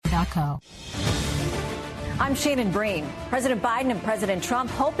America.co. I'm Shannon Breen. President Biden and President Trump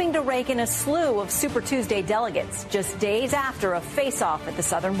hoping to rake in a slew of Super Tuesday delegates just days after a face-off at the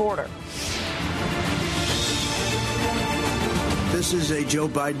southern border. This is a Joe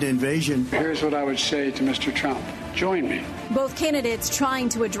Biden invasion. Here's what I would say to Mr. Trump. Join me. Both candidates trying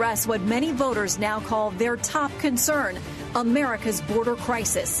to address what many voters now call their top concern, America's border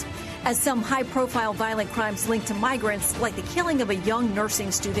crisis. As some high-profile violent crimes linked to migrants, like the killing of a young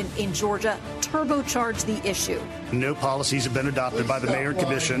nursing student in Georgia, turbocharge the issue. New policies have been adopted by the Mayor and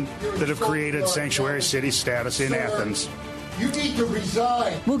Commission that have created sanctuary city status in Athens. You need to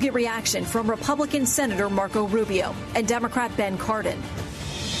resign. We'll get reaction from Republican Senator Marco Rubio and Democrat Ben Cardin.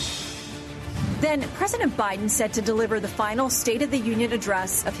 Then President Biden set to deliver the final State of the Union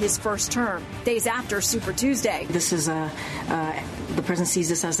address of his first term, days after Super Tuesday. This is the president sees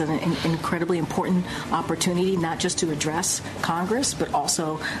this as an incredibly important opportunity, not just to address Congress, but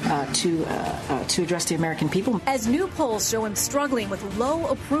also to address the American people. As new polls show him struggling with low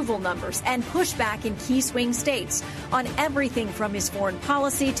approval numbers and pushback in key swing states on everything from his foreign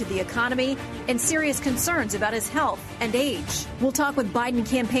policy to the economy and serious concerns about his health and age. We'll talk with Biden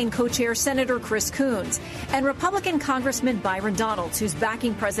campaign co-chair Senator Chris Coons and Republican Congressman Byron Donalds, who's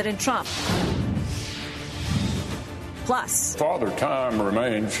backing President Trump. Plus, Father Time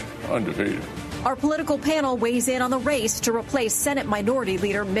remains undefeated. Our political panel weighs in on the race to replace Senate Minority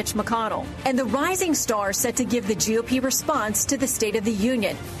Leader Mitch McConnell and the rising star set to give the GOP response to the State of the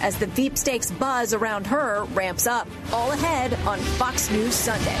Union as the Veep Stakes buzz around her ramps up. All ahead on Fox News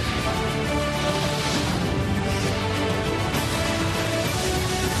Sunday.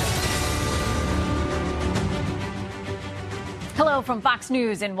 Hello from Fox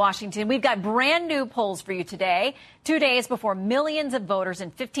News in Washington. We've got brand new polls for you today, 2 days before millions of voters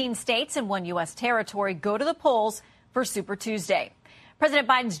in 15 states and one U.S. territory go to the polls for Super Tuesday. President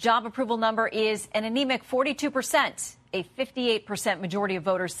Biden's job approval number is an anemic 42%. A 58% majority of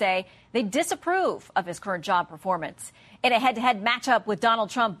voters say they disapprove of his current job performance. In a head-to-head matchup with Donald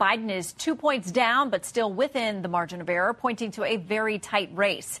Trump, Biden is 2 points down, but still within the margin of error, pointing to a very tight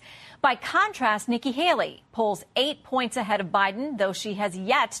race. By contrast, Nikki Haley polls 8 points ahead of Biden, though she has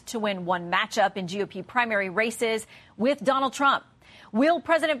yet to win one matchup in GOP primary races with Donald Trump. Will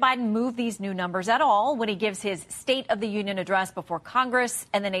President Biden move these new numbers at all when he gives his State of the Union address before Congress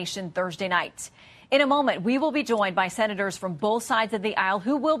and the nation Thursday night? In a moment, we will be joined by senators from both sides of the aisle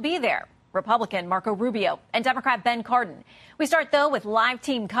who will be there. Republican Marco Rubio and Democrat Ben Cardin. We start, though, with live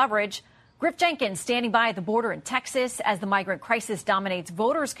team coverage. Griff Jenkins standing by at the border in Texas as the migrant crisis dominates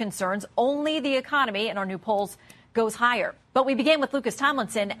voters' concerns. Only the economy in our new polls goes higher. But we begin with Lucas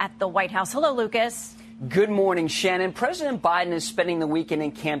Tomlinson at the White House. Hello, Lucas. Good morning, Shannon. President Biden is spending the weekend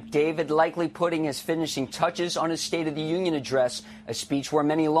in Camp David, likely putting his finishing touches on his State of the Union address, a speech where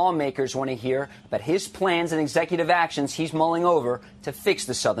many lawmakers want to hear about his plans and executive actions he's mulling over to fix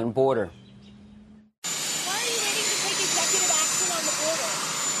the southern border. Why are you waiting to take executive action on the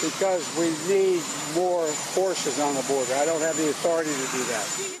border? Because we need more forces on the border. I don't have the authority to do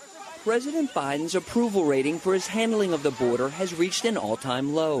that. President Biden's approval rating for his handling of the border has reached an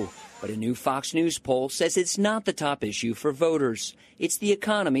all-time low. But a new Fox News poll says it's not the top issue for voters. It's the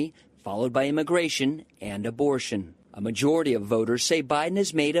economy, followed by immigration and abortion. A majority of voters say Biden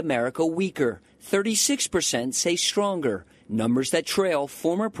has made America weaker. 36% say stronger, numbers that trail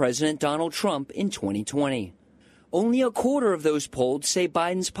former President Donald Trump in 2020. Only a quarter of those polled say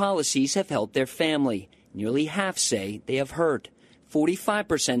Biden's policies have helped their family. Nearly half say they have hurt.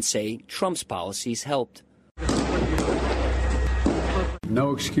 45% say Trump's policies helped.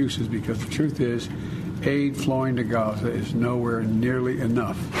 No excuses, because the truth is, aid flowing to Gaza is nowhere nearly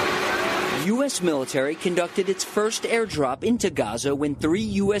enough. U.S. military conducted its first airdrop into Gaza when 3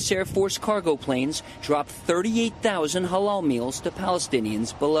 U.S. Air Force cargo planes dropped 38,000 halal meals to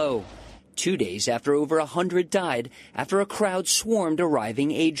Palestinians below. 2 days after over 100 died after a crowd swarmed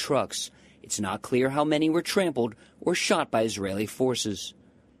arriving aid trucks. It's not clear how many were trampled or shot by Israeli forces.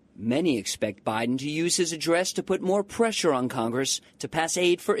 Many expect Biden to use his address to put more pressure on Congress to pass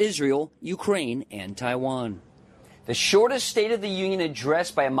aid for Israel, Ukraine, and Taiwan. The shortest State of the Union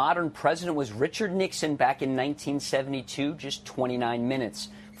address by a modern president was Richard Nixon back in 1972, just 29 minutes.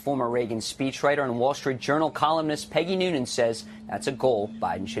 Former Reagan speechwriter and Wall Street Journal columnist Peggy Noonan says that's a goal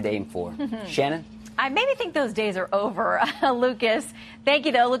Biden should aim for. Shannon? I maybe think those days are over, Lucas. Thank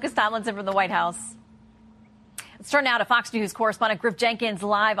you, though. Lucas Tomlinson from the White House. Let's turn now to Fox News correspondent Griff Jenkins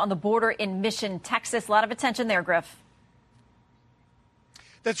live on the border in Mission, Texas. A lot of attention there, Griff.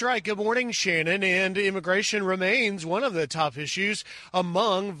 That's right. Good morning, Shannon. And immigration remains one of the top issues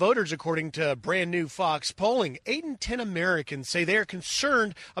among voters, according to brand new Fox polling. 8 in 10 Americans say they are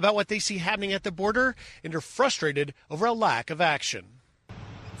concerned about what they see happening at the border and are frustrated over a lack of action.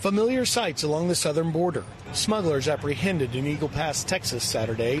 Familiar sights along the southern border. Smugglers apprehended in Eagle Pass, Texas,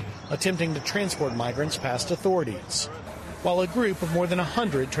 Saturday, attempting to transport migrants past authorities, while a group of more than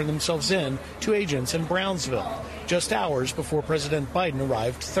 100 turned themselves in to agents in Brownsville, just hours before President Biden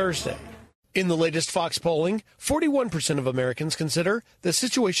arrived Thursday. In the latest Fox polling, 41% of Americans consider the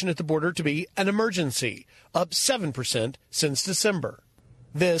situation at the border to be an emergency, up 7% since December.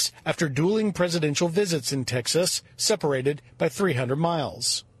 This after dueling presidential visits in Texas, separated by 300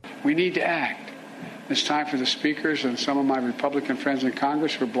 miles. We need to act. It's time for the speakers and some of my Republican friends in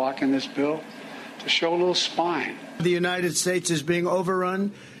Congress who are blocking this bill to show a little spine. The United States is being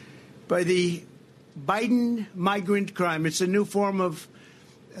overrun by the Biden migrant crime. It's a new form of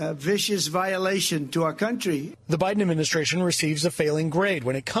vicious violation to our country. The Biden administration receives a failing grade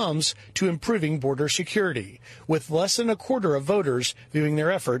when it comes to improving border security, with less than a quarter of voters viewing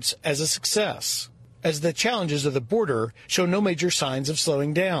their efforts as a success. As the challenges of the border show no major signs of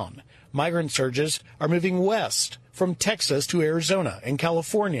slowing down, migrant surges are moving west from Texas to Arizona and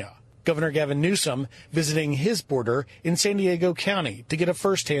California. Governor Gavin Newsom visiting his border in San Diego County to get a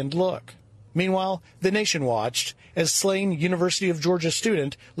first-hand look. Meanwhile, the nation watched as slain University of Georgia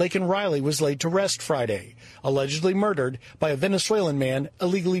student Laken Riley was laid to rest Friday, allegedly murdered by a Venezuelan man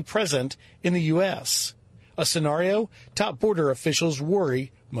illegally present in the U.S., a scenario top border officials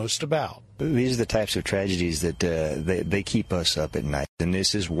worry most about. These are the types of tragedies that they keep us up at night, and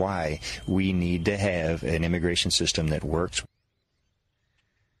this is why we need to have an immigration system that works.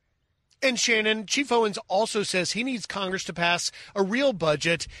 And Shannon, Chief Owens also says he needs Congress to pass a real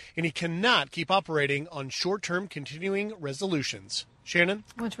budget, and he cannot keep operating on short-term continuing resolutions. Shannon?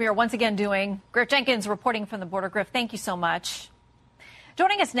 Which we are once again doing. Griff Jenkins reporting from the border. Griff, thank you so much.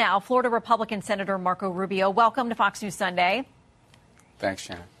 Joining us now, Florida Republican Senator Marco Rubio. Welcome to Fox News Sunday. Thanks,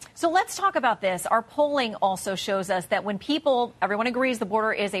 Shannon. So let's talk about this. Our polling also shows us that when everyone agrees the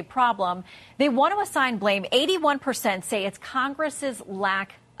border is a problem, they want to assign blame. 81% say it's Congress's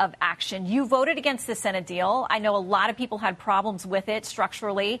lack of action. You voted against the Senate deal. I know a lot of people had problems with it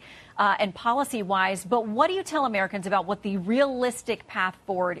structurally and policy-wise, but what do you tell Americans about what the realistic path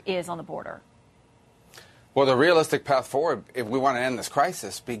forward is on the border? Well, the realistic path forward, if we want to end this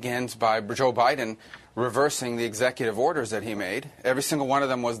crisis, begins by Joe Biden reversing the executive orders that he made. Every single one of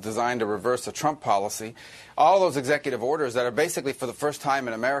them was designed to reverse the Trump policy. All those executive orders that are basically, for the first time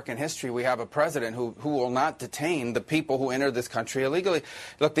in American history, we have a president who will not detain the people who entered this country illegally.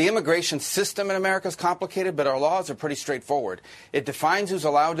 Look, the immigration system in America is complicated, but our laws are pretty straightforward. It defines who's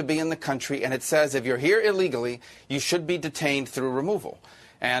allowed to be in the country, and it says if you're here illegally, you should be detained through removal.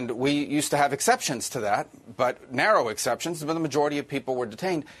 And we used to have exceptions to that, but narrow exceptions, but the majority of people were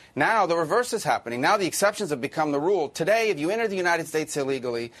detained. Now the reverse is happening. Now the exceptions have become the rule. Today, if you enter the United States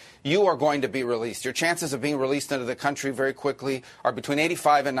illegally, you are going to be released. Your chances of being released into the country very quickly are between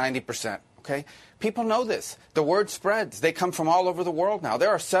 85 and 90%. Okay? People know this. The word spreads. They come from all over the world now. There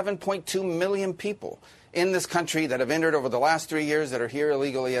are 7.2 million people in this country that have entered over the last 3 years that are here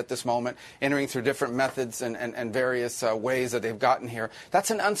illegally at this moment, entering through different methods and various ways that they've gotten here.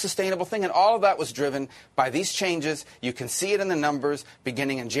 That's an unsustainable thing, and all of that was driven by these changes. You can see it in the numbers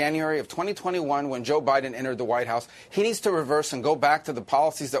beginning in January of 2021 when Joe Biden entered the White House. He needs to reverse and go back to the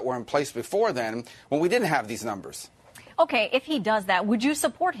policies that were in place before then when we didn't have these numbers. Okay, if he does that, would you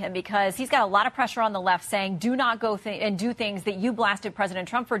support him? Because he's got a lot of pressure on the left saying do not go and do things that you blasted President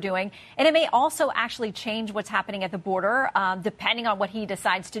Trump for doing. And it may also actually change what's happening at the border, depending on what he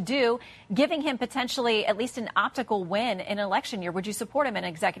decides to do, giving him potentially at least an optical win in an election year. Would you support him in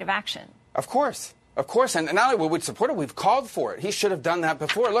executive action? Of course. Of course. And not only would we support it, we've called for it. He should have done that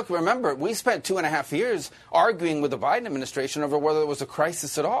before. Look, remember, we spent 2.5 years arguing with the Biden administration over whether there was a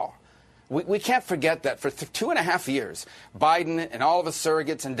crisis at all. We can't forget that for 2.5 years, Biden and all of his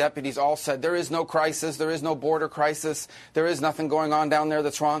surrogates and deputies all said there is no crisis, there is no border crisis, there is nothing going on down there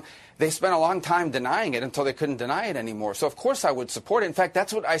that's wrong. They spent a long time denying it until they couldn't deny it anymore. So, of course, I would support it. In fact,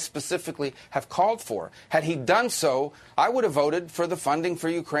 that's what I specifically have called for. Had he done so, I would have voted for the funding for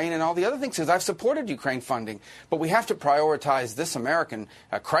Ukraine and all the other things, because I've supported Ukraine funding. But we have to prioritize this American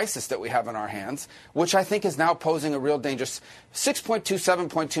crisis that we have in our hands, which I think is now posing a real danger. 6.2,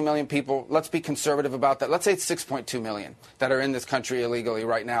 7.2 million people, let's be conservative about that. Let's say it's 6.2 million that are in this country illegally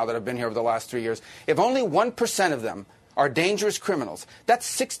right now that have been here over the last 3 years. If only 1% of them are dangerous criminals, that's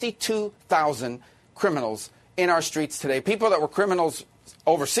 62,000 criminals in our streets today. People that were criminals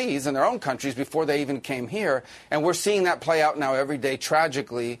overseas in their own countries before they even came here. And we're seeing that play out now every day,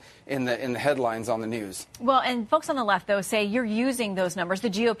 tragically, in the headlines on the news. Well, and folks on the left, though, say you're using those numbers. The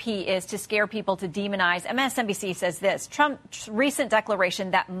GOP is to scare people, to demonize. MSNBC says this: Trump's recent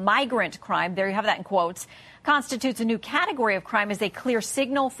declaration that migrant crime, there you have that in quotes, constitutes a new category of crime is a clear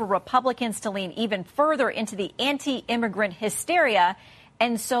signal for Republicans to lean even further into the anti-immigrant hysteria.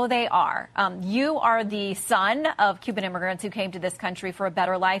 And so they are. You are the son of Cuban immigrants who came to this country for a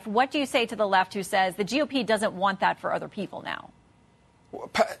better life. What do you say to the left who says the GOP doesn't want that for other people now?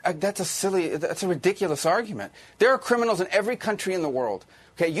 That's a ridiculous argument. There are criminals in every country in the world.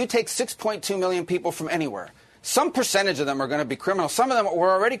 Okay, you take 6.2 million people from anywhere. Some percentage of them are going to be criminals. Some of them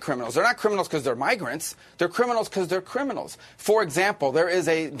were already criminals. They're not criminals because they're migrants. They're criminals because they're criminals. For example, there is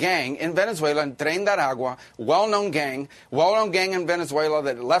a gang in Venezuela, Tren de Aragua, well-known gang in Venezuela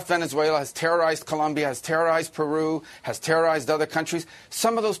that left Venezuela, has terrorized Colombia, has terrorized Peru, has terrorized other countries.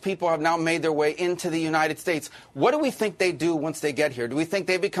 Some of those people have now made their way into the United States. What do we think they do once they get here? Do we think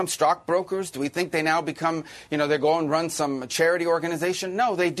they become stockbrokers? Do we think they now become, they go and run some charity organization?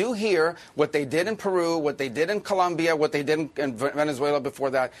 No, they do here what they did in Peru, what they did in Colombia, what they did in Venezuela before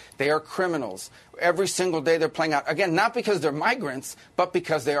that. They are criminals. Every single day they're playing out. Again, not because they're migrants, but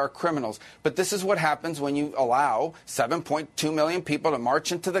because they are criminals. But this is what happens when you allow 7.2 million people to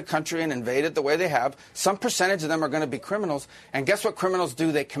march into the country and invade it the way they have. Some percentage of them are going to be criminals. And guess what criminals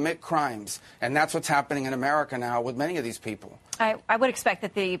do? They commit crimes. And that's what's happening in America now with many of these people. I would expect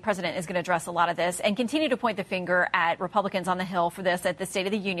that the president is going to address a lot of this and continue to point the finger at Republicans on the Hill for this at the State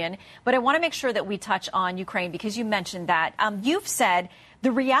of the Union. But I want to make sure that we touch on Ukraine because you mentioned that. You've said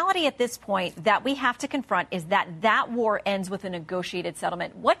the reality at this point that we have to confront is that war ends with a negotiated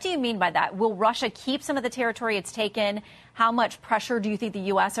settlement. What do you mean by that? Will Russia keep some of the territory it's taken? How much pressure do you think the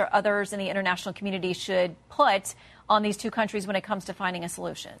U.S. or others in the international community should put on these two countries when it comes to finding a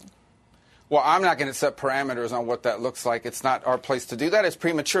solution? Well, I'm not going to set parameters on what that looks like. It's not our place to do that. It's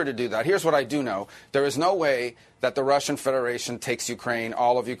premature to do that. Here's what I do know. There is no way that the Russian Federation takes Ukraine,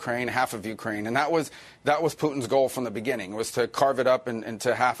 all of Ukraine, half of Ukraine. And that was Putin's goal from the beginning, was to carve it up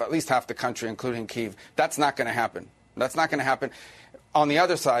into at least half the country, including Kyiv. That's not going to happen. That's not going to happen. On the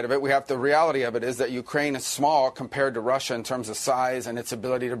other side of it, the reality of it is that Ukraine is small compared to Russia in terms of size and its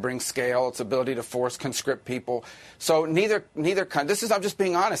ability to bring scale, its ability to force conscript people. So neither country. I'm just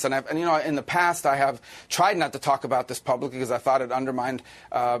being honest. And in the past, I have tried not to talk about this publicly because I thought it undermined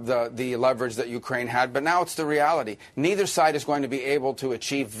the leverage that Ukraine had. But now it's the reality. Neither side is going to be able to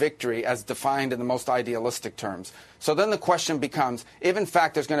achieve victory as defined in the most idealistic terms. So then the question becomes, if in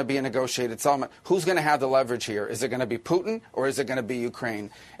fact there's going to be a negotiated settlement, who's going to have the leverage here? Is it going to be Putin or is it going to be Ukraine?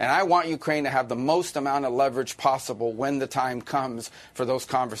 And I want Ukraine to have the most amount of leverage possible when the time comes for those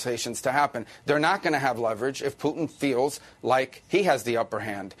conversations to happen. They're not going to have leverage if Putin feels like he has the upper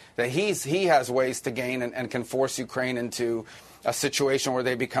hand, that he has ways to gain and can force Ukraine into a situation where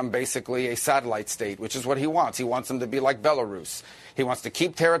they become basically a satellite state, which is what he wants. He wants them to be like Belarus. He wants to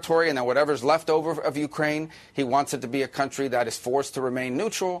keep territory, and then whatever's left over of Ukraine, he wants it to be a country that is forced to remain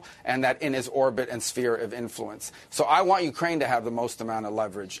neutral and that in his orbit and sphere of influence. So I want Ukraine to have the most amount of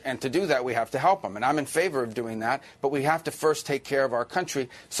leverage. And to do that, we have to help them. And I'm in favor of doing that, but we have to first take care of our country.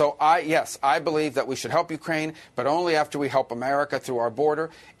 So I believe that we should help Ukraine, but only after we help America through our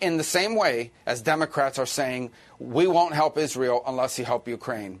border, in the same way as Democrats are saying, we won't help Israel unless you help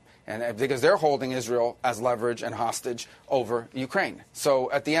Ukraine. And because they're holding Israel as leverage and hostage over Ukraine.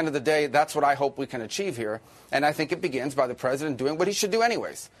 So at the end of the day, that's what I hope we can achieve here. And I think it begins by the president doing what he should do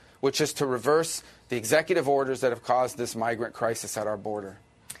anyways, which is to reverse the executive orders that have caused this migrant crisis at our border.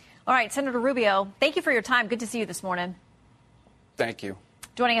 All right, Senator Rubio, thank you for your time. Good to see you this morning. Thank you.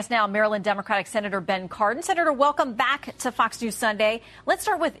 Joining us now, Maryland Democratic Senator Ben Cardin. Senator, welcome back to Fox News Sunday. Let's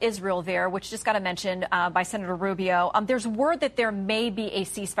start with Israel there, which just got mentioned by Senator Rubio. There's word that there may be a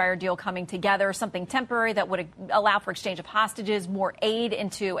ceasefire deal coming together, something temporary that would allow for exchange of hostages, more aid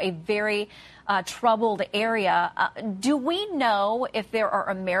into a very troubled area. Do we know if there are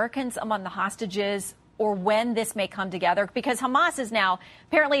Americans among the hostages or when this may come together? Because Hamas is now,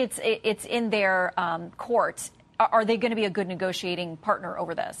 apparently it's in their court. Are they going to be a good negotiating partner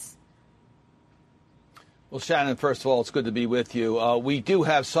over this? Well, Shannon, first of all, it's good to be with you. We do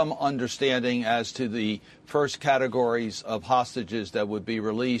have some understanding as to the first categories of hostages that would be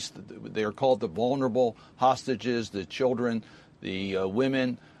released. They're called the vulnerable hostages, the children, the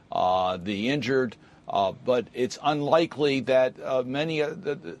women, the injured. But it's unlikely that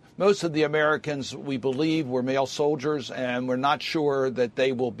most of the Americans, we believe, were male soldiers, and we're not sure that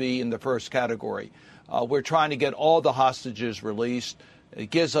they will be in the first category. We're trying to get all the hostages released. It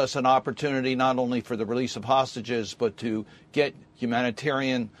gives us an opportunity not only for the release of hostages, but to get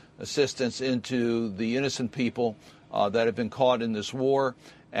humanitarian assistance into the innocent people that have been caught in this war,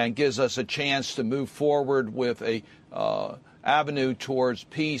 and gives us a chance to move forward with a avenue towards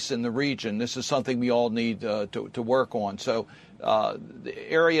peace in the region. This is something we all need to work on. So the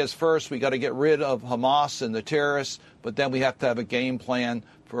areas first, we got to get rid of Hamas and the terrorists, but then we have to have a game plan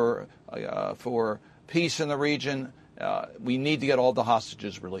for peace in the region. We need to get all the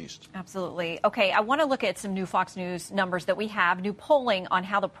hostages released. Absolutely. Okay, I want to look at some new Fox News numbers that we have, new polling on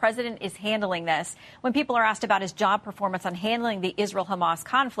how the president is handling this. When people are asked about his job performance on handling the Israel-Hamas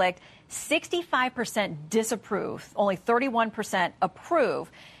conflict, 65% disapprove, only 31%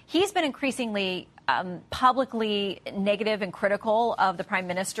 approve. He's been increasingly publicly negative and critical of the prime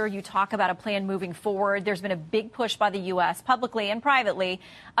minister. You talk about a plan moving forward. There's been a big push by the U.S. publicly and privately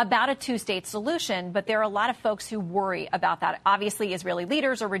about a two-state solution, but there are a lot of folks who worry about that. Obviously, Israeli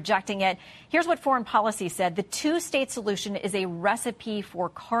leaders are rejecting it. Here's what Foreign Policy said. The two-state solution is a recipe for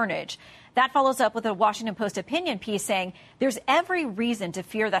carnage. That follows up with a Washington Post opinion piece saying there's every reason to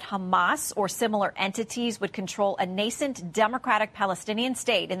fear that Hamas or similar entities would control a nascent democratic Palestinian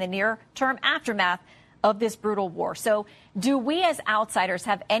state in the near-term aftermath of this brutal war. So do we as outsiders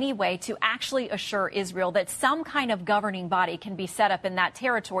have any way to actually assure Israel that some kind of governing body can be set up in that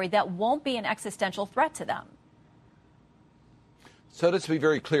territory that won't be an existential threat to them? So let's be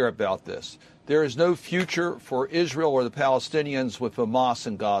very clear about this. There is no future for Israel or the Palestinians with Hamas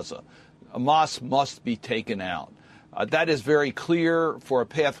in Gaza. Hamas must be taken out. That is very clear for a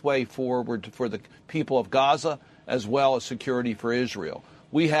pathway forward for the people of Gaza, as well as security for Israel.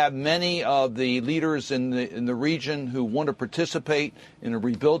 We have many of the leaders in the region who want to participate in a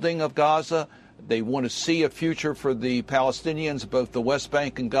rebuilding of Gaza. They want to see a future for the Palestinians, both the West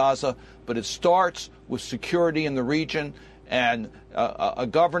Bank and Gaza. But it starts with security in the region and a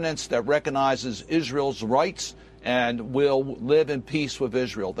governance that recognizes Israel's rights and will live in peace with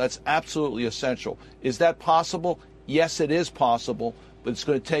Israel. That's absolutely essential. Is that possible? Yes, it is possible, but it's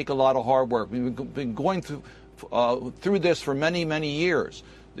going to take a lot of hard work. We've been going through this for many, many years.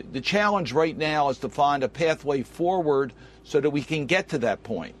 The challenge right now is to find a pathway forward so that we can get to that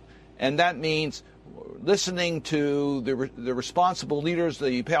point. And that means listening to the responsible leaders.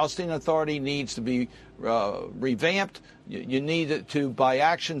 The Palestinian Authority needs to be revamped. You need to, by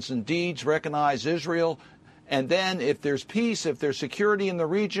actions and deeds, recognize Israel. And then if there's peace, if there's security in the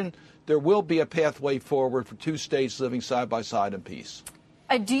region, there will be a pathway forward for two states living side by side in peace.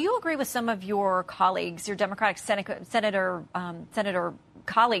 Do you agree with some of your colleagues, your Democratic Senator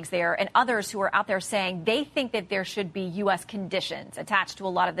colleagues there, and others who are out there saying they think that there should be U.S. conditions attached to a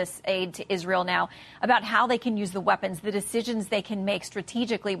lot of this aid to Israel now about how they can use the weapons, the decisions they can make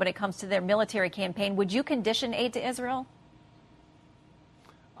strategically when it comes to their military campaign? Would you condition aid to Israel?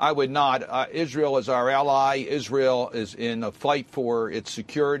 I would not. Israel is our ally. Israel is in a fight for its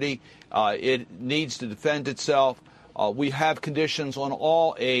security. It needs to defend itself. We have conditions on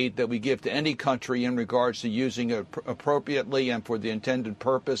all aid that we give to any country in regards to using it appropriately and for the intended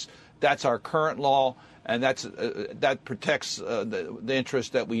purpose. That's our current law, and that protects the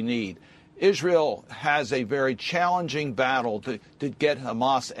interest that we need. Israel has a very challenging battle to get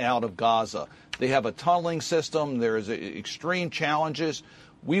Hamas out of Gaza. They have a tunneling system. There is extreme challenges.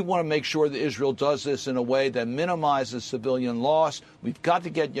 We want to make sure that Israel does this in a way that minimizes civilian loss. We've got to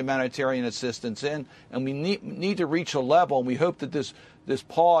get humanitarian assistance in, and we need to reach a level. And we hope that this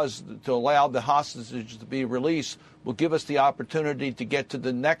pause to allow the hostages to be released will give us the opportunity to get to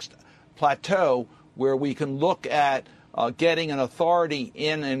the next plateau where we can look at getting an authority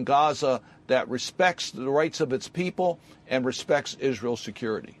in Gaza that respects the rights of its people and respects Israel's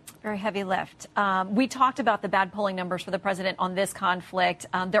security. Very heavy lift. We talked about the bad polling numbers for the president on this conflict.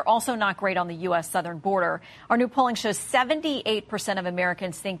 They're also not great on the U.S. southern border. Our new polling shows 78% of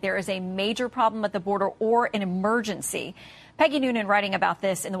Americans think there is a major problem at the border or an emergency. Peggy Noonan, writing about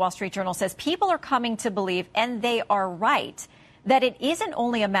this in the Wall Street Journal, says people are coming to believe, and they are right, that it isn't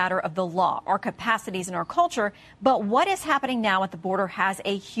only a matter of the law, our capacities, and our culture, but what is happening now at the border has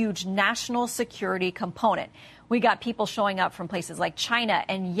a huge national security component. We got people showing up from places like China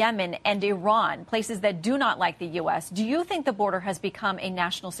and Yemen and Iran, places that do not like the U.S. Do you think the border has become a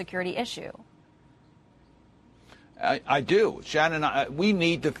national security issue? I do. Shannon, we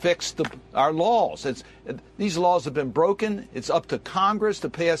need to fix our laws. These laws have been broken. It's up to Congress to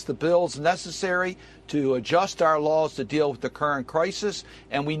pass the bills necessary to adjust our laws to deal with the current crisis.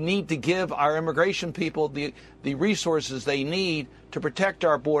 And we need to give our immigration people the resources they need to protect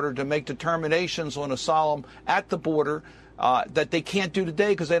our border, to make determinations on asylum at the border that they can't do today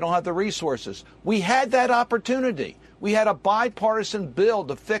because they don't have the resources. We had that opportunity. We had a bipartisan bill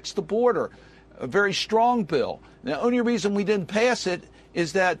to fix the border. a very strong bill. The only reason we didn't pass it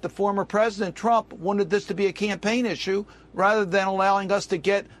is that the former President Trump wanted this to be a campaign issue rather than allowing us to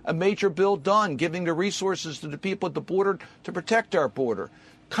get a major bill done, giving the resources to the people at the border to protect our border.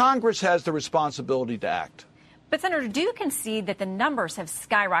 Congress has the responsibility to act. But, Senator, do you concede that the numbers have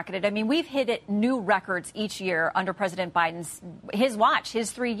skyrocketed? I mean, we've hit new records each year under President Biden's,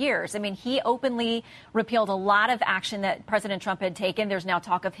 his 3 years. I mean, he openly repealed a lot of action that President Trump had taken. There's now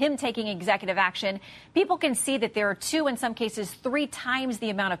talk of him taking executive action. People can see that there are 2, in some cases, 3 times the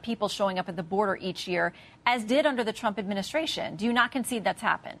amount of people showing up at the border each year, as did under the Trump administration. Do you not concede that's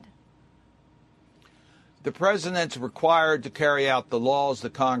happened? The president's required to carry out the laws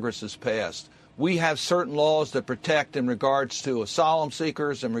that Congress has passed. We have certain laws that protect in regards to asylum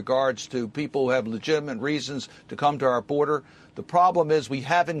seekers, in regards to people who have legitimate reasons to come to our border. The problem is we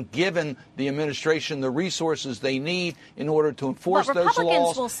haven't given the administration the resources they need in order to enforce those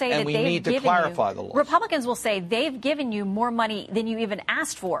laws, and we need to clarify the laws. Republicans will say they've given you more money than you even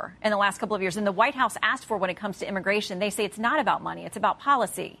asked for in the last couple of years. And the White House asked for when it comes to immigration. They say it's not about money. It's about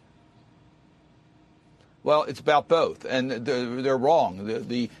policy. Well, it's about both, and they're wrong.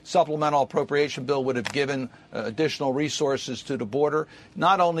 The supplemental appropriation bill would have given additional resources to the border,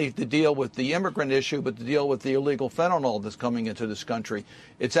 not only to deal with the immigrant issue, but to deal with the illegal fentanyl that's coming into this country.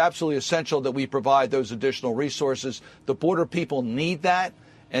 It's absolutely essential that we provide those additional resources. The border people need that,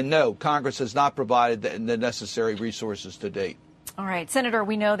 and no, Congress has not provided the necessary resources to date. All right, Senator,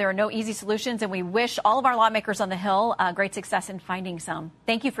 we know there are no easy solutions, and we wish all of our lawmakers on the Hill great success in finding some.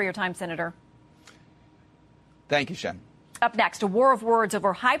 Thank you for your time, Senator. Thank you, Shannon. Up next, a war of words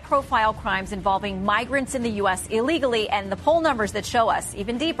over high-profile crimes involving migrants in the U.S. illegally, and the poll numbers that show us,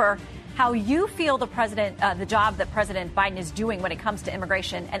 even deeper, how you feel the job that President Biden is doing when it comes to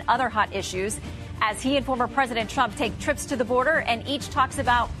immigration and other hot issues, as he and former President Trump take trips to the border, and each talks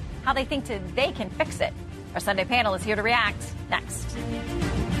about how they think they can fix it. Our Sunday panel is here to react next.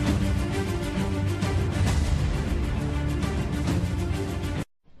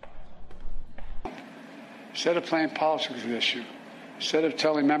 Instead of playing politics with the issue, instead of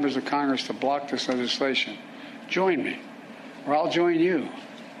telling members of Congress to block this legislation, join me, or I'll join you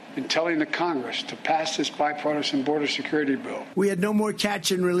in telling the Congress to pass this bipartisan border security bill. We had no more catch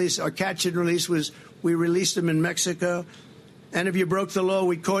and release. Our catch and release was we released them in Mexico, and if you broke the law,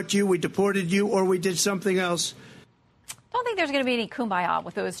 we caught you, we deported you, or we did something else. Don't think there's going to be any kumbaya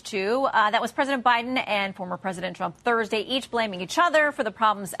with those two. That was President Biden and former President Trump Thursday, each blaming each other for the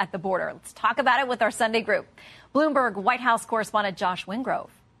problems at the border. Let's talk about it with our Sunday group. Bloomberg White House correspondent Josh Wingrove.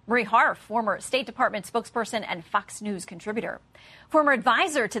 Marie Harf, former State Department spokesperson and Fox News contributor. Former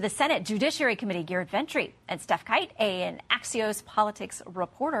advisor to the Senate Judiciary Committee, Garrett Ventry. And Steph Kite, an Axios politics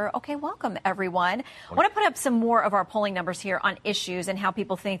reporter. Okay, welcome, everyone. I want to put up some more of our polling numbers here on issues and how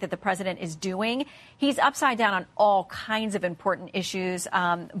people think that the president is doing. He's upside down on all kinds of important issues.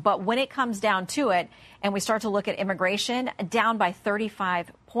 But when it comes down to it, and we start to look at immigration, down by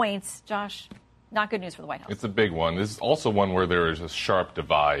 35 points, Josh, not good news for the White House. It's a big one. This is also one where there is a sharp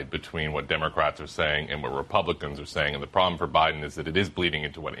divide between what Democrats are saying and what Republicans are saying. And the problem for Biden is that it is bleeding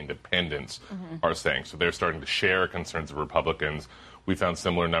into what independents are saying. So they're starting to share concerns of Republicans. We found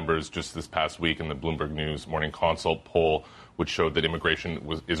similar numbers just this past week in the Bloomberg News Morning Consult poll, which showed that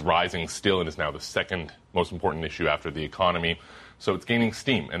immigration is rising still and is now the second most important issue after the economy. So it's gaining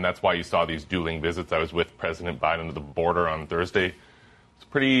steam. And that's why you saw these dueling visits. I was with President Biden at the border on Thursday.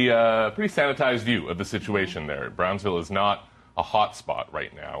 Pretty sanitized view of the situation there. Brownsville is not a hot spot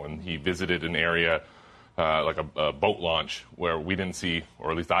right now, and he visited an area like a boat launch where we didn't see,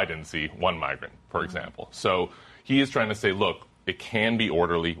 or at least I didn't see, one migrant, for example. So he is trying to say, look, it can be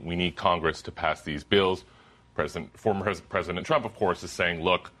orderly. We need Congress to pass these bills. Former President Trump, of course, is saying,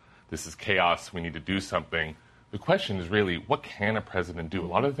 look, this is chaos. We need to do something. The question is really, what can a president do? A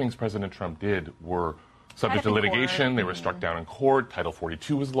lot of the things President Trump did were subject to litigation. They were struck down in court. Title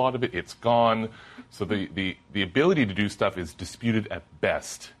 42 was a lot of it. It's gone. So the ability to do stuff is disputed at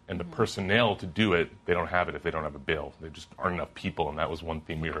best. And the personnel to do it, they don't have it if they don't have a bill. There just aren't enough people. And that was one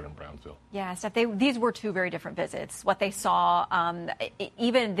theme we heard in Brownsville. Yeah, Steph, these were two very different visits. What they saw,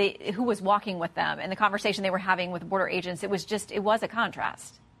 even who was walking with them and the conversation they were having with border agents, it was a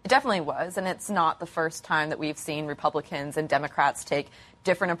contrast. It definitely was, and it's not the first time that we've seen Republicans and Democrats take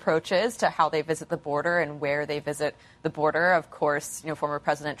different approaches to how they visit the border and where they visit the border. Of course, former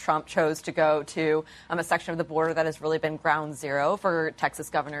President Trump chose to go to a section of the border that has really been ground zero for Texas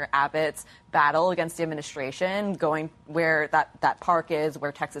Governor Abbott's battle against the administration, going where that park is,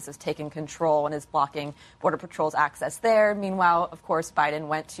 where Texas has taken control and is blocking Border Patrol's access there. Meanwhile, of course, Biden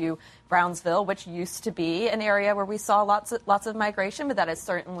went to Brownsville, which used to be an area where we saw lots of migration, but that has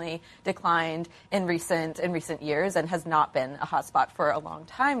certainly declined in recent years and has not been a hotspot for a long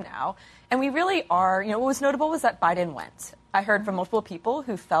time now. And we really are, what was notable was that Biden went. I heard from multiple people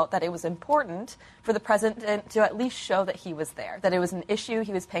who felt that it was important for the president to at least show that he was there, that it was an issue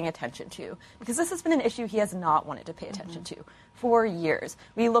he was paying attention to, because this has been an issue he has not wanted to pay attention to for years.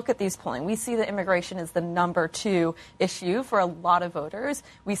 We look at these polling. We see that immigration is the number 2 issue for a lot of voters.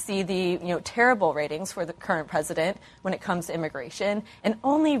 We see the terrible ratings for the current president when it comes to immigration. And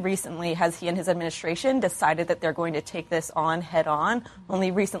only recently has he and his administration decided that they're going to take this on head on.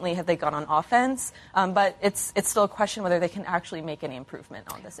 Only recently have they gone on offense. But it's still a question whether they can actually make any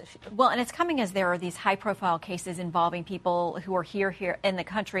improvement on this issue. Well, and it's coming as there are these high-profile cases involving people who are here in the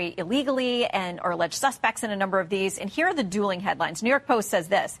country illegally and are alleged suspects in a number of these. And here are the dueling headlines. New York Post says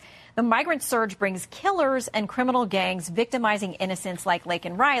this: the migrant surge brings killers and criminal gangs victimizing innocents like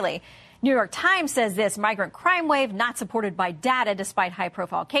Laken Riley. New York Times says this: migrant crime wave not supported by data despite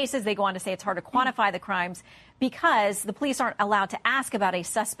high-profile cases. They go on to say it's hard to quantify the crimes because the police aren't allowed to ask about a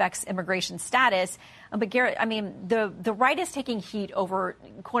suspect's immigration status. But Garrett, I mean, the right is taking heat over,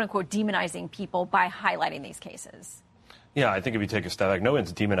 quote-unquote, demonizing people by highlighting these cases. Yeah, I think if you take a step back, no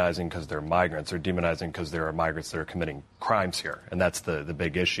one's demonizing because they're migrants. They're demonizing because there are migrants that are committing crimes here. And that's the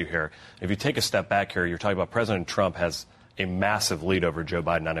big issue here. If you take a step back here, you're talking about President Trump has a massive lead over Joe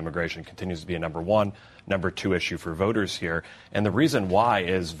Biden on immigration, continues to be a number 1, number 2 issue for voters here. And the reason why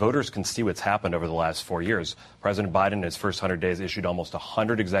is voters can see what's happened over the last 4 years. President Biden, in his first 100 days, issued almost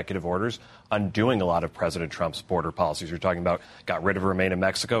 100 executive orders undoing a lot of President Trump's border policies. You're talking about got rid of Remain in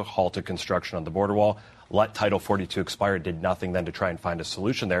Mexico, halted construction on the border wall, let Title 42 expire, did nothing then to try and find a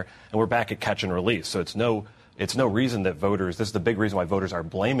solution there. And we're back at catch and release. So it's no reason that voters, this is the big reason why voters are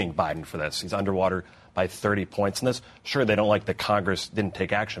blaming Biden for this. He's underwater by 30 points in this. Sure, they don't like that Congress didn't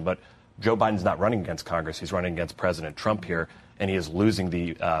take action, but Joe Biden's not running against Congress. He's running against President Trump here, and he is losing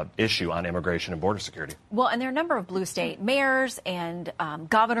the issue on immigration and border security. Well, and there are a number of blue state mayors and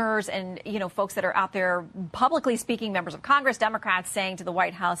governors and, folks that are out there publicly speaking, members of Congress, Democrats, saying to the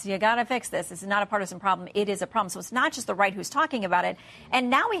White House, you got to fix this. This is not a partisan problem. It is a problem. So it's not just the right who's talking about it. And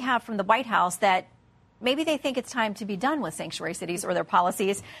now we have from the White House that maybe they think it's time to be done with sanctuary cities or their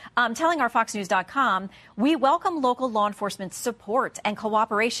policies, telling our FoxNews.com, we welcome local law enforcement's support and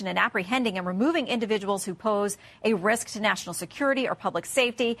cooperation in apprehending and removing individuals who pose a risk to national security or public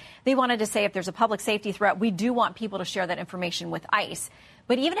safety. They wanted to say if there's a public safety threat, we do want people to share that information with ICE.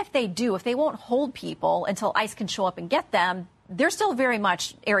 But even if they do, if they won't hold people until ICE can show up and get them, there's still very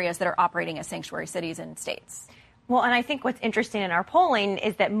much areas that are operating as sanctuary cities and states. Well, and I think what's interesting in our polling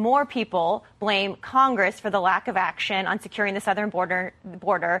is that more people blame Congress for the lack of action on securing the southern border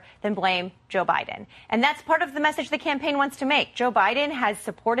than blame Joe Biden. And that's part of the message the campaign wants to make. Joe Biden has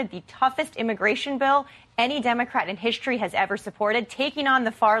supported the toughest immigration bill any Democrat in history has ever supported, taking on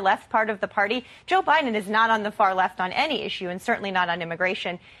the far left part of the party. Joe Biden is not on the far left on any issue, and certainly not on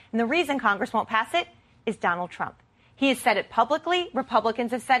immigration. And the reason Congress won't pass it is Donald Trump. He has said it publicly.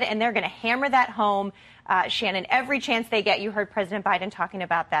 Republicans have said it, and they're going to hammer that home, Shannon, every chance they get. You heard President Biden talking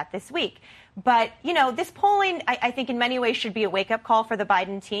about that this week. But, this polling, I think in many ways should be a wake-up call for the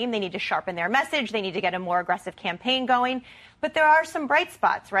Biden team. They need to sharpen their message. They need to get a more aggressive campaign going. But there are some bright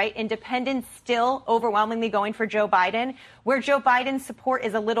spots, right? Independents still overwhelmingly going for Joe Biden. Where Joe Biden's support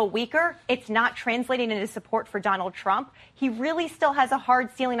is a little weaker, it's not translating into support for Donald Trump. He really still has a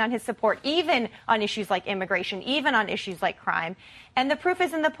hard ceiling on his support, even on issues like immigration, even on issues like crime. And the proof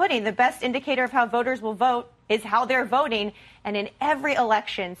is in the pudding. The best indicator of how voters will vote is how they're voting. And in every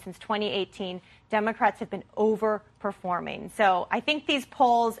election since 2018, Democrats have been overperforming. So I think these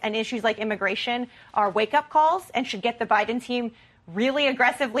polls and issues like immigration are wake-up calls and should get the Biden team really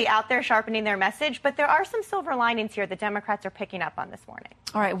aggressively out there sharpening their message. But there are some silver linings here that Democrats are picking up on this morning.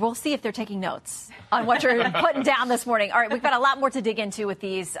 All right, we'll see if they're taking notes on what you're putting down this morning. All right, we've got a lot more to dig into with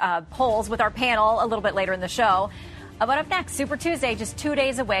these polls with our panel a little bit later in the show. But up next, Super Tuesday, just 2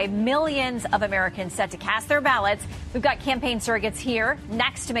 days away, millions of Americans set to cast their ballots. We've got campaign surrogates here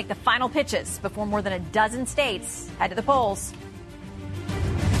next to make the final pitches before more than a dozen states head to the polls.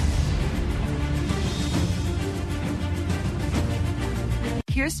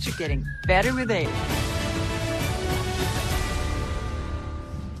 Here's to getting better with age.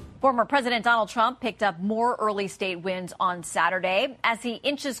 Former President Donald Trump picked up more early state wins on Saturday as he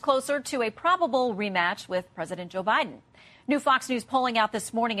inches closer to a probable rematch with President Joe Biden. New Fox News polling out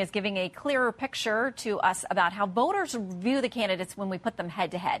this morning is giving a clearer picture to us about how voters view the candidates when we put them head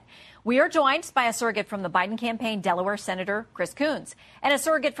to head. We are joined by a surrogate from the Biden campaign, Delaware Senator Chris Coons, and a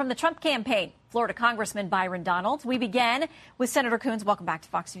surrogate from the Trump campaign, Florida Congressman Byron Donalds. We begin with Senator Coons. Welcome back to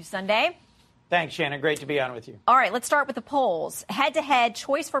Fox News Sunday. Thanks, Shannon. Great to be on with you. All right, let's start with the polls. Head-to-head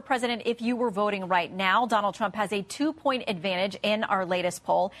choice for president if you were voting right now. Donald Trump has a 2-point advantage in our latest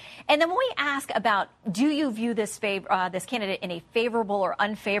poll. And then when we ask about do you view this candidate in a favorable or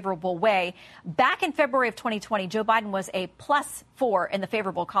unfavorable way, back in February of 2020, Joe Biden was a +4 in the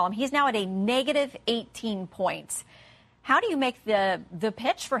favorable column. He's now at a negative 18 points. How do you make the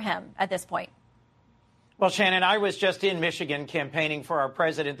pitch for him at this point? Well, Shannon, I was just in Michigan campaigning for our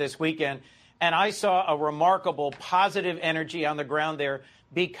president this weekend, and I saw a remarkable positive energy on the ground there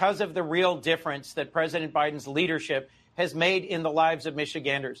because of the real difference that President Biden's leadership has made in the lives of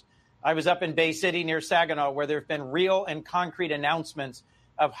Michiganders. I was up in Bay City near Saginaw, where there have been real and concrete announcements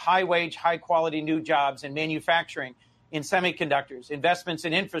of high-wage, high-quality new jobs in manufacturing, in semiconductors, investments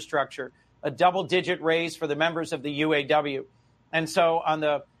in infrastructure, a double-digit raise for the members of the UAW. And so on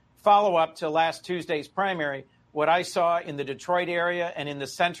the follow-up to last Tuesday's primary, what I saw in the Detroit area and in the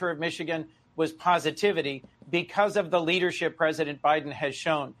center of Michigan was positivity because of the leadership President Biden has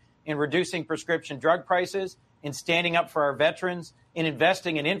shown in reducing prescription drug prices, in standing up for our veterans, in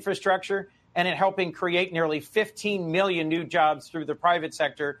investing in infrastructure, and in helping create nearly 15 million new jobs through the private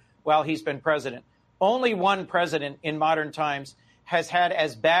sector while he's been president. Only one president in modern times has had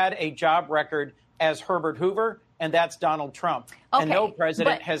as bad a job record as Herbert Hoover, and that's Donald Trump. Okay, and no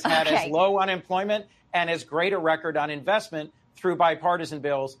president has had as low unemployment and as great a record on investment through bipartisan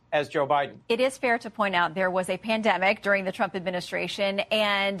bills as Joe Biden. It is fair to point out there was a pandemic during the Trump administration,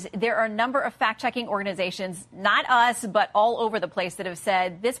 and there are a number of fact-checking organizations, not us, but all over the place, that have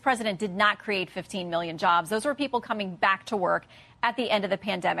said this president did not create 15 million jobs. Those were people coming back to work at the end of the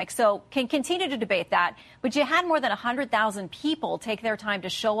pandemic. So can continue to debate that. But you had more than 100,000 people take their time to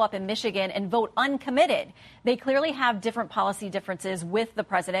show up in Michigan and vote uncommitted. They clearly have different policy differences with the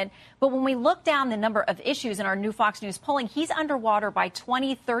president. But when we look down the number of issues in our new Fox News polling, he's underwater by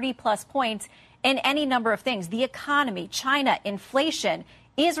 20, 30 plus points in any number of things. The economy, China, inflation,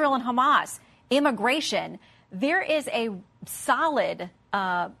 Israel and Hamas, immigration. There is a solid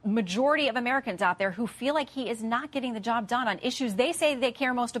majority of Americans out there who feel like he is not getting the job done on issues they say they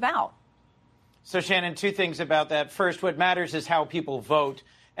care most about. So, Shannon, two things about that. First, what matters is how people vote.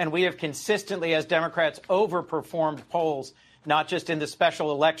 And we have consistently, as Democrats, overperformed polls, not just in the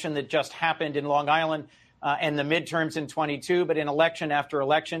special election that just happened in Long Island and the midterms in 22, but in election after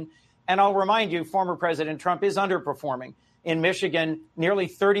election. And I'll remind you, former President Trump is underperforming. In Michigan, nearly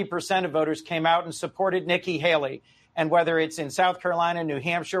 30% of voters came out and supported Nikki Haley. And whether it's in South Carolina, New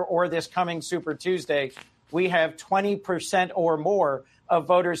Hampshire, or this coming Super Tuesday, we have 20% or more of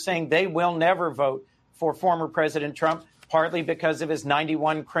voters saying they will never vote for former President Trump, partly because of his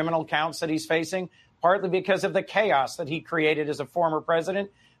 91 criminal counts that he's facing, partly because of the chaos that he created as a former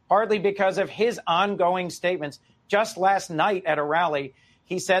president, partly because of his ongoing statements. Just last night at a rally,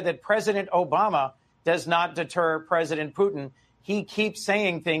 he said that President Obama does not deter President Putin. He keeps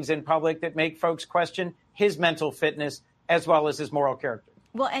saying things in public that make folks question his mental fitness as well as his moral character.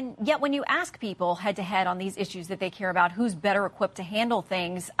 Well, and yet when you ask people head to head on these issues that they care about, who's better equipped to handle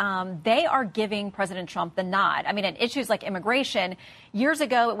things, they are giving President Trump the nod. I mean, on issues like immigration, years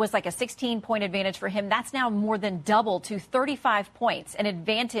ago, it was like a 16-point advantage for him. That's now more than double to 35 points, an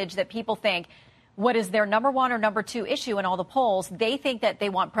advantage that people think, what is their number one or number two issue in all the polls? They think that they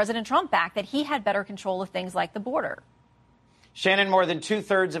want President Trump back, that he had better control of things like the border. Shannon, more than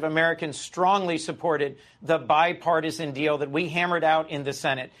 2/3 of Americans strongly supported the bipartisan deal that we hammered out in the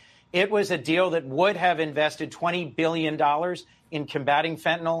Senate. It was a deal that would have invested $20 billion in combating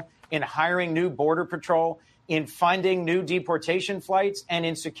fentanyl, in hiring new Border Patrol, in funding new deportation flights, and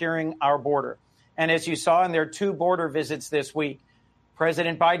in securing our border. And as you saw in their 2 border visits this week,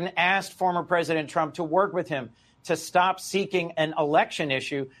 President Biden asked former President Trump to work with him to stop seeking an election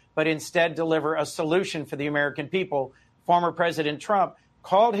issue, but instead deliver a solution for the American people. Former President Trump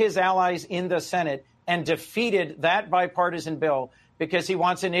called his allies in the Senate and defeated that bipartisan bill because he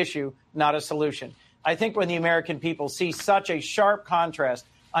wants an issue, not a solution. I think when the American people see such a sharp contrast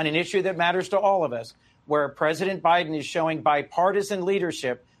on an issue that matters to all of us, where President Biden is showing bipartisan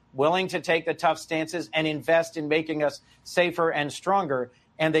leadership, willing to take the tough stances and invest in making us safer and stronger,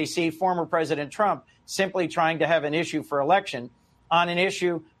 and they see former President Trump simply trying to have an issue for election on an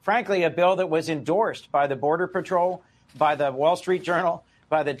issue, frankly, a bill that was endorsed by the Border Patrol, by the Wall Street Journal,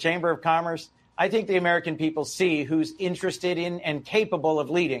 by the Chamber of Commerce. I think the American people see who's interested in and capable of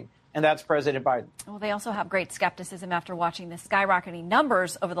leading, and that's President Biden. Well, they also have great skepticism after watching the skyrocketing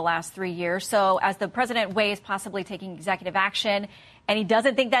numbers over the last 3 years. So as the president weighs possibly taking executive action, and he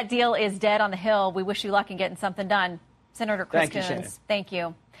doesn't think that deal is dead on the Hill, we wish you luck in getting something done. Senator Chris Coons, thank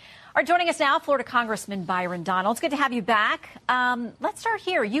you. All right, joining us now, Florida Congressman Byron Donalds. Good to have you back. Let's start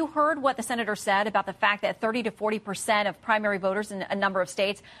here. You heard what the senator said about the fact that 30 to 40% of primary voters in a number of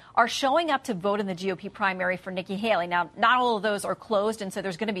states are showing up to vote in the GOP primary for Nikki Haley. Now, not all of those are closed, and so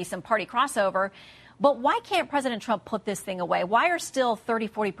there's going to be some party crossover. But why can't President Trump put this thing away? Why are still 30,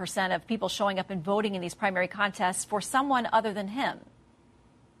 40% of people showing up and voting in these primary contests for someone other than him?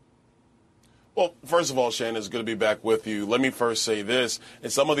 Well, first of all, Shannon, it's good to be back with you. Let me first say this. In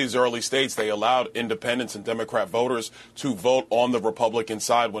some of these early states, they allowed independents and Democrat voters to vote on the Republican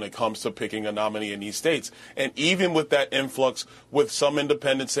side when it comes to picking a nominee in these states. And even with that influx with some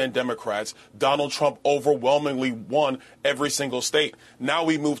independents and Democrats, Donald Trump overwhelmingly won every single state. Now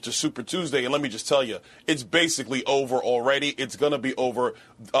we move to Super Tuesday, and let me just tell you, it's basically over already. It's going to be over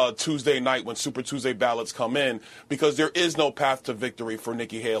Tuesday night when Super Tuesday ballots come in, because there is no path to victory for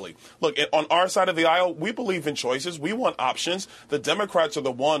Nikki Haley. Look, on our side of the aisle, we believe in choices. We want options. The Democrats are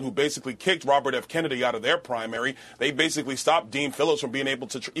the one who basically kicked Robert F. Kennedy out of their primary. They basically stopped Dean Phillips from being able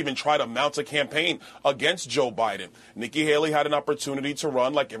to even try to mount a campaign against Joe Biden. Nikki Haley had an opportunity to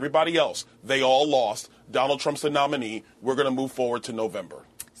run like everybody else. They all lost. Donald Trump's the nominee. We're going to move forward to November.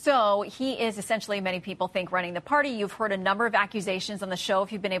 So he is essentially, many people think, running the party. You've heard a number of accusations on the show,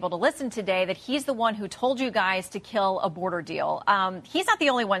 if you've been able to listen today, that he's the one who told you guys to kill a border deal. He's not the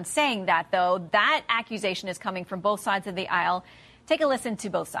only one saying that, though. That accusation is coming from both sides of the aisle. Take a listen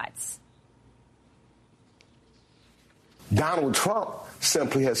to both sides. Donald Trump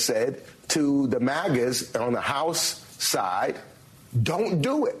simply has said to the MAGAs on the House side, don't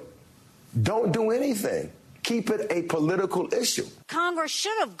do it. Don't do anything. Keep it a political issue. Congress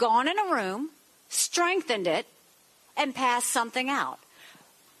should have gone in a room, strengthened it, and passed something out.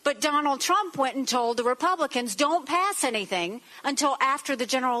 But Donald Trump went and told the Republicans, don't pass anything until after the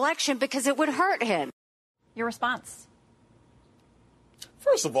general election because it would hurt him. Your response?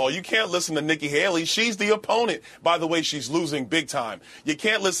 First of all, you can't listen to Nikki Haley. She's the opponent. By the way, she's losing big time. You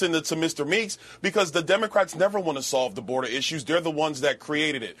can't listen to Mr. Meeks because the Democrats never want to solve the border issues. They're the ones that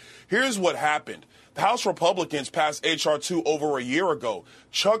created it. Here's what happened. The House Republicans passed H.R. 2 over a year ago.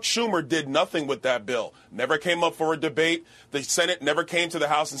 Chuck Schumer did nothing with that bill. Never came up for a debate. The Senate never came to the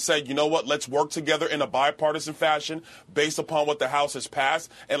House and said, you know what, let's work together in a bipartisan fashion based upon what the House has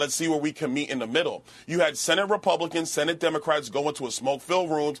passed, and let's see where we can meet in the middle. You had Senate Republicans, Senate Democrats go into a smoke-filled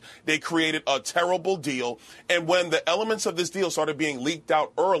room. They created a terrible deal. And when the elements of this deal started being leaked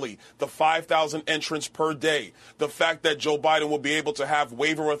out early, the 5,000 entrants per day, the fact that Joe Biden will be able to have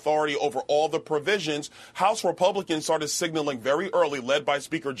waiver authority over all the provisions, House Republicans started signaling very early, led by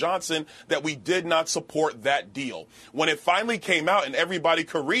Speaker Johnson, that we did not support that deal. When it finally came out and everybody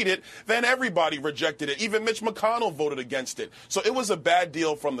could read it, then everybody rejected it. Even Mitch McConnell voted against it. So it was a bad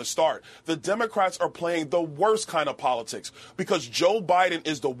deal from the start. The Democrats are playing the worst kind of politics because Joe Biden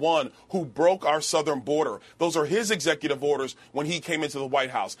is the one who broke our southern border. Those are his executive orders when he came into the White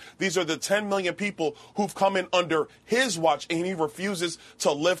House. These are the 10 million people who've come in under his watch, and he refuses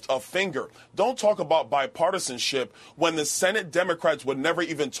to lift a finger. Don't talk about bipartisanship when the Senate Democrats would never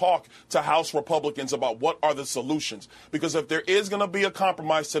even talk to House Republicans about what are the solutions. Because if there is going to be a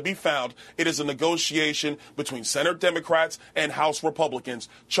compromise to be found, it is a negotiation between Senate Democrats and House Republicans.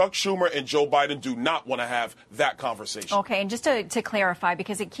 Chuck Schumer and Joe Biden do not want to have that conversation. Okay, and just to clarify,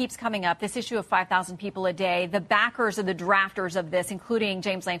 because it keeps coming up, this issue of 5,000 people a day, the backers and the drafters of this, including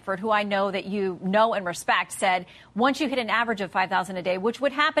James Lankford, who I know that you know and respect, said once you hit an average of 5,000 a day, which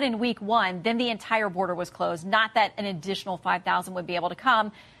would happen in week one, then the entire border was closed, not that an additional 5,000 would be able to come.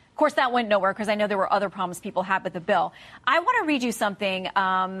 Of course, that went nowhere because I know there were other problems people had with the bill. I want to read you something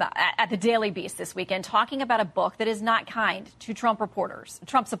at the Daily Beast this weekend talking about a book that is not kind to Trump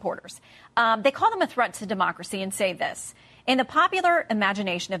supporters. They call them a threat to democracy and say this. In the popular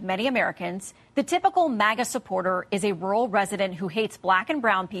imagination of many Americans, the typical MAGA supporter is a rural resident who hates black and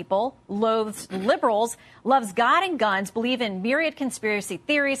brown people, loathes liberals, loves God and guns, believes in myriad conspiracy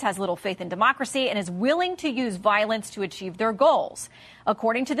theories, has little faith in democracy, and is willing to use violence to achieve their goals.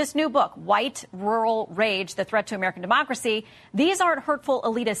 According to this new book, White Rural Rage, The Threat to American Democracy, these aren't hurtful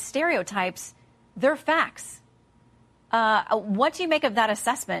elitist stereotypes, they're facts. What do you make of that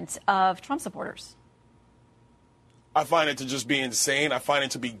assessment of Trump supporters? I find it to just be insane. I find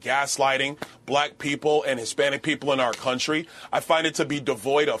it to be gaslighting, black people and Hispanic people in our country. I find it to be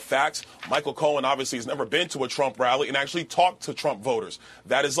devoid of facts. Michael Cohen obviously has never been to a Trump rally and actually talked to Trump voters.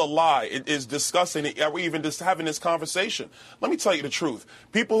 That is a lie. It is disgusting. Are we even just having this conversation? Let me tell you the truth.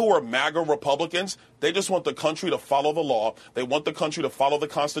 People who are MAGA Republicans, they just want the country to follow the law. They want the country to follow the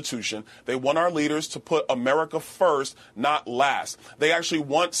Constitution. They want our leaders to put America first, not last. They actually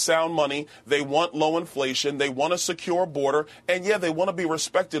want sound money. They want low inflation. They want a secure border. And yeah, they want to be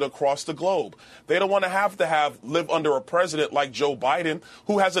respected across the globe. They don't want to have live under a president like Joe Biden,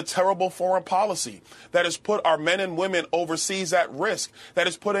 who has a terrible foreign policy that has put our men and women overseas at risk, that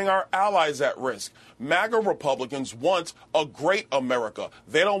is putting our allies at risk. MAGA Republicans want a great America.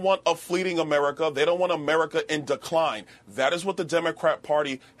 They don't want a fleeting America. They don't want America in decline. That is what the Democrat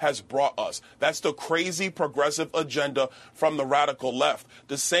Party has brought us. That's the crazy progressive agenda from the radical left.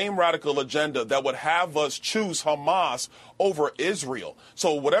 The same radical agenda that would have us choose Hamas over Israel.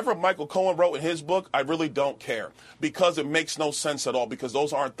 So whatever Michael Cohen wrote in his book, I really don't care, because it makes no sense at all, because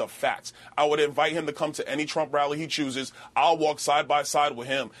those aren't the facts. I would invite him to come to any Trump rally he chooses. I'll walk side by side with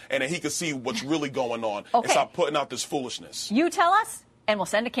him, and then he can see what's really going on and stop putting out this foolishness. You tell us, and we'll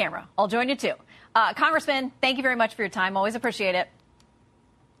send a camera. I'll join you, too. Congressman, thank you very much for your time. Always appreciate it.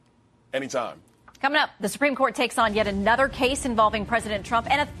 Anytime. Coming up, the Supreme Court takes on yet another case involving President Trump,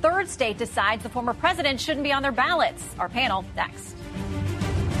 and a third state decides the former president shouldn't be on their ballots. Our panel next.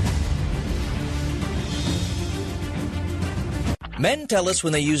 Men tell us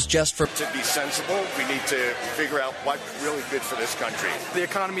when they use Just for... To be sensible, we need to figure out what's really good for this country. The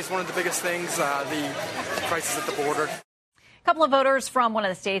economy is one of the biggest things, the crisis at the border. A couple of voters from one of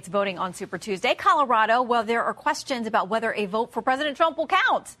the states voting on Super Tuesday, Colorado, well, there are questions about whether a vote for President Trump will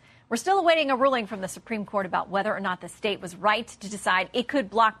count. We're still awaiting a ruling from the Supreme Court about whether or not the state was right to decide it could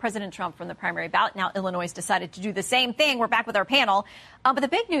block President Trump from the primary ballot. Now, Illinois has decided to do the same thing. We're back with our panel. But the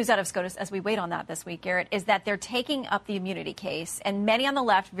big news out of SCOTUS, as we wait on that this week, Garrett, is that they're taking up the immunity case. And many on the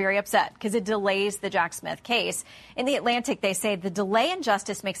left very upset because it delays the Jack Smith case. In The Atlantic, they say the delay in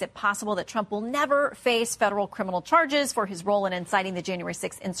justice makes it possible that Trump will never face federal criminal charges for his role in inciting the January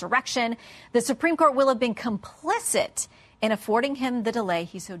 6th insurrection. The Supreme Court will have been complicit in affording him the delay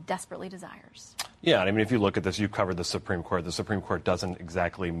he so desperately desires. Yeah, I mean, if you look at this, you've covered the Supreme Court. The Supreme Court doesn't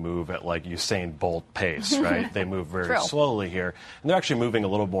exactly move at like Usain Bolt pace, right? They move very slowly here. And they're actually moving a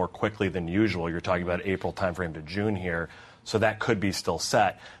little more quickly than usual. You're talking about April timeframe to June here. So that could be still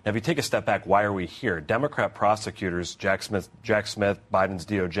set. Now, if you take a step back, why are we here? Democrat prosecutors, Jack Smith, Biden's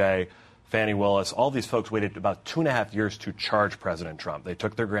DOJ, Fani Willis, all these folks waited about 2.5 years to charge President Trump. They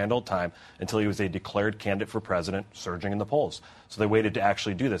took their grand old time until he was a declared candidate for president, surging in the polls. So they waited to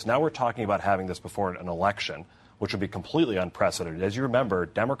actually do this. Now we're talking about having this before an election, which would be completely unprecedented. As you remember,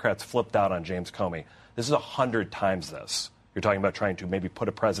 Democrats flipped out on James Comey. This is 100 times this. You're talking about trying to maybe put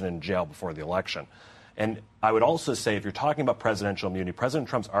a president in jail before the election. And I would also say, if you're talking about presidential immunity, President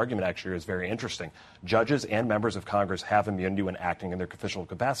Trump's argument actually is very interesting. Judges and members of Congress have immunity when acting in their official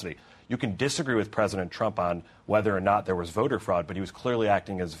capacity. You can disagree with President Trump on whether or not there was voter fraud, but he was clearly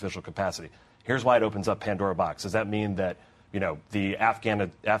acting in his official capacity. Here's why it opens up Pandora box. Does that mean that, you know, the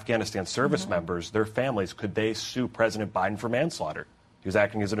Afghanistan service members, their families, could they sue President Biden for manslaughter? He was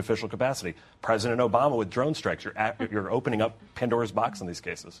acting as an official capacity. President Obama with drone strikes. You're opening up Pandora's box in these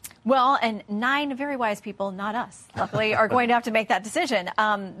cases. Well, and 9 very wise people, not us, luckily, are going to have to make that decision.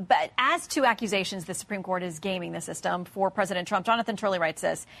 But as to accusations the Supreme Court is gaming the system for President Trump, Jonathan Turley writes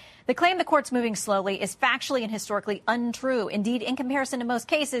this: the claim the court's moving slowly is factually and historically untrue. Indeed, in comparison to most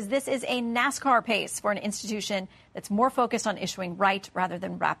cases, this is a NASCAR pace for an institution that's more focused on issuing right rather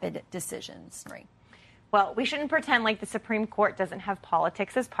than rapid decisions. Marie. Well, we shouldn't pretend like the Supreme Court doesn't have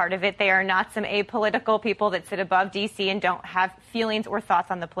politics as part of it. They are not some apolitical people that sit above D.C. and don't have feelings or thoughts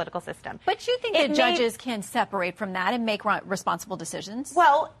on the political system. But you think that judges can separate from that and make responsible decisions?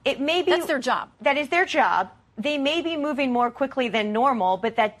 Well, it may be. That's their job. That is their job. They may be moving more quickly than normal,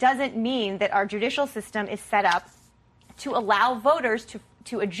 but that doesn't mean that our judicial system is set up to allow voters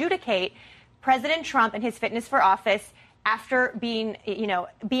to adjudicate President Trump and his fitness for office after being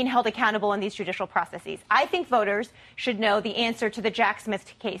held accountable in these judicial processes. I think voters should know the answer to the Jack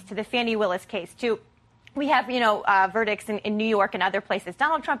Smith case, to the Fani Willis case, we have, verdicts in New York and other places.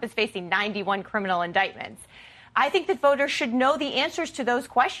 Donald Trump is facing 91 criminal indictments. I think that voters should know the answers to those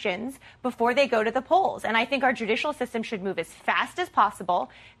questions before they go to the polls. And I think our judicial system should move as fast as possible,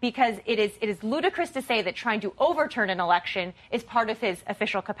 because it is ludicrous to say that trying to overturn an election is part of his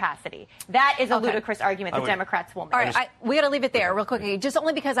official capacity. That is a ludicrous argument that Democrats will make. All right, we got to leave it there real quickly, just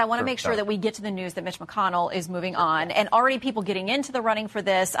only because I want to make sure that we get to the news that Mitch McConnell is moving on. And already people getting into the running for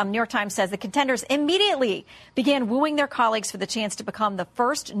this. New York Times says the contenders immediately began wooing their colleagues for the chance to become the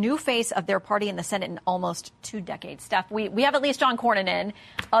first new face of their party in the Senate in almost 2 decades. Steph, we have at least John Cornyn in.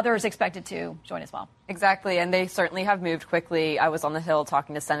 Others expected to join as well. Exactly, and they certainly have moved quickly. I was on the Hill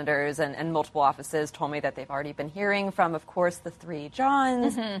talking to senators, and multiple offices told me that they've already been hearing from, of course, the 3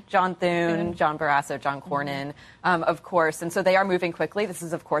 Johns, John Thune, John Barrasso, John Cornyn, of course. And so they are moving quickly. This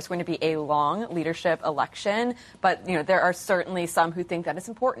is, of course, going to be a long leadership election. But, there are certainly some who think that it's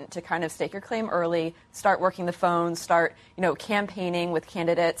important to kind of stake your claim early, start working the phones, start, campaigning with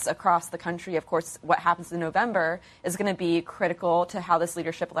candidates across the country. Of course, what happens in November is going to be critical to how this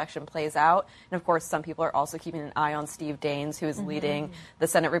leadership election plays out. And, of course, some people are also keeping an eye on Steve Daines, who is leading the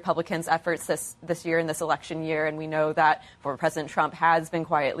Senate Republicans' efforts this year in this election year. And we know that former President Trump has been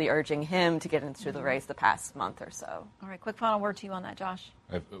quietly urging him to get into the race the past month or so. All right, quick final word to you on that, Josh.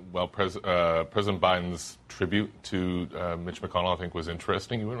 Well, President Biden's tribute to Mitch McConnell, I think, was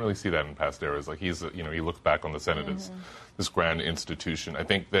interesting. You wouldn't really see that in past eras. Like he looks back on the Senate as this grand institution. I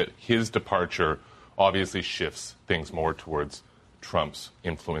think that his departure obviously shifts things more towards Trump's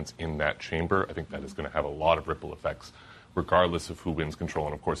influence in that chamber. I think that is going to have a lot of ripple effects, regardless of who wins control.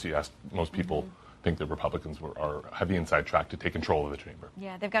 And of course, you ask most people. Think the Republicans have the inside track to take control of the chamber.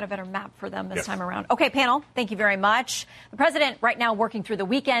 Yeah, they've got a better map for them this time around. Okay, panel, thank you very much. The president right now working through the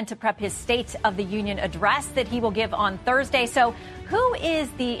weekend to prep his State of the Union address that he will give on Thursday. So who is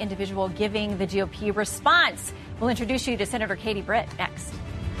the individual giving the GOP response? We'll introduce you to Senator Katie Britt next.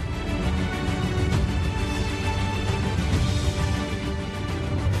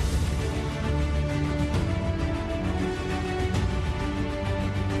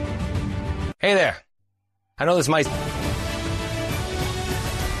 Hey there. I know this might...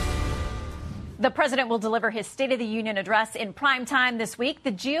 The president will deliver his State of the Union address in prime time this week.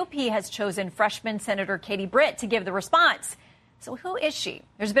 The GOP has chosen freshman Senator Katie Britt to give the response. So who is she?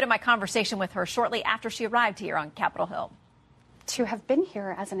 There's a bit of my conversation with her shortly after she arrived here on Capitol Hill. To have been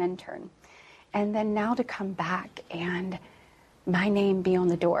here as an intern and then now to come back and my name be on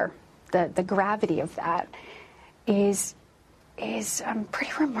the door, the gravity of that is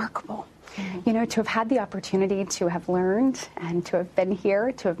pretty remarkable. To have had the opportunity to have learned and to have been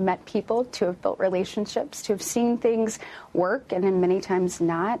here, to have met people, to have built relationships, to have seen things work and then many times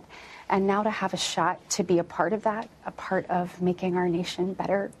not, and now to have a shot to be a part of that, a part of making our nation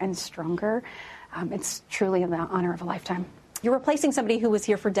better and stronger, it's truly the honor of a lifetime. You're replacing somebody who was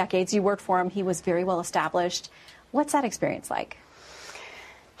here for decades. You worked for him. He was very well established. What's that experience like?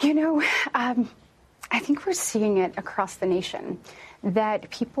 I think we're seeing it across the nation, that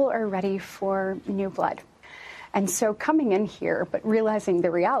people are ready for new blood. And so coming in here, but realizing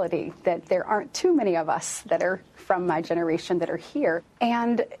the reality that there aren't too many of us that are from my generation that are here,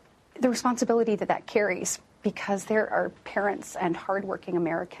 and the responsibility that carries, because there are parents and hardworking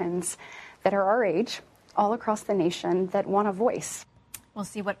Americans that are our age all across the nation that want a voice. We'll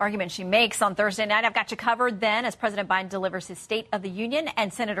see what argument she makes on Thursday night. I've got you covered then as President Biden delivers his State of the Union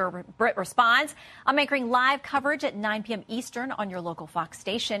and Senator Britt responds. I'm anchoring live coverage at 9 p.m. Eastern on your local Fox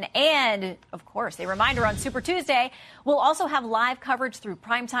station. And, of course, a reminder on Super Tuesday, we'll also have live coverage through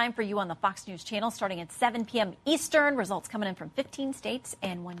primetime for you on the Fox News channel starting at 7 p.m. Eastern. Results coming in from 15 states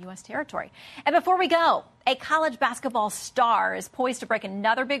and 1 U.S. territory. And before we go, a college basketball star is poised to break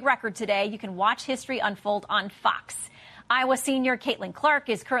another big record today. You can watch history unfold on Fox. Iowa senior Caitlin Clark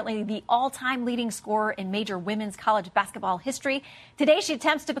is currently the all-time leading scorer in major women's college basketball history. Today, she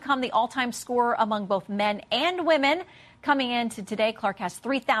attempts to become the all-time scorer among both men and women. Coming into today, Clark has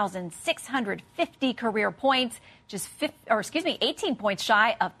 3,650 career points, just 18 points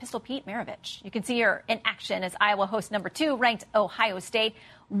shy of Pistol Pete Maravich. You can see her in action as Iowa hosts number 2 ranked Ohio State,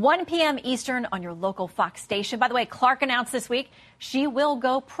 1 p.m. Eastern on your local Fox station. By the way, Clark announced this week she will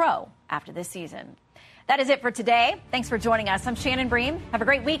go pro after this season. That is it for today. Thanks for joining us. I'm Shannon Bream. Have a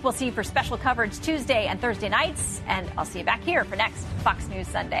great week. We'll see you for special coverage Tuesday and Thursday nights. And I'll see you back here for next Fox News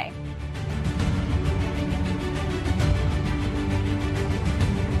Sunday.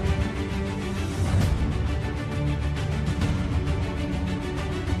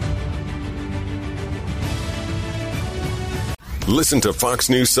 Listen to Fox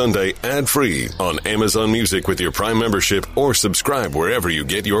News Sunday ad-free on Amazon Music with your Prime membership or subscribe wherever you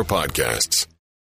get your podcasts.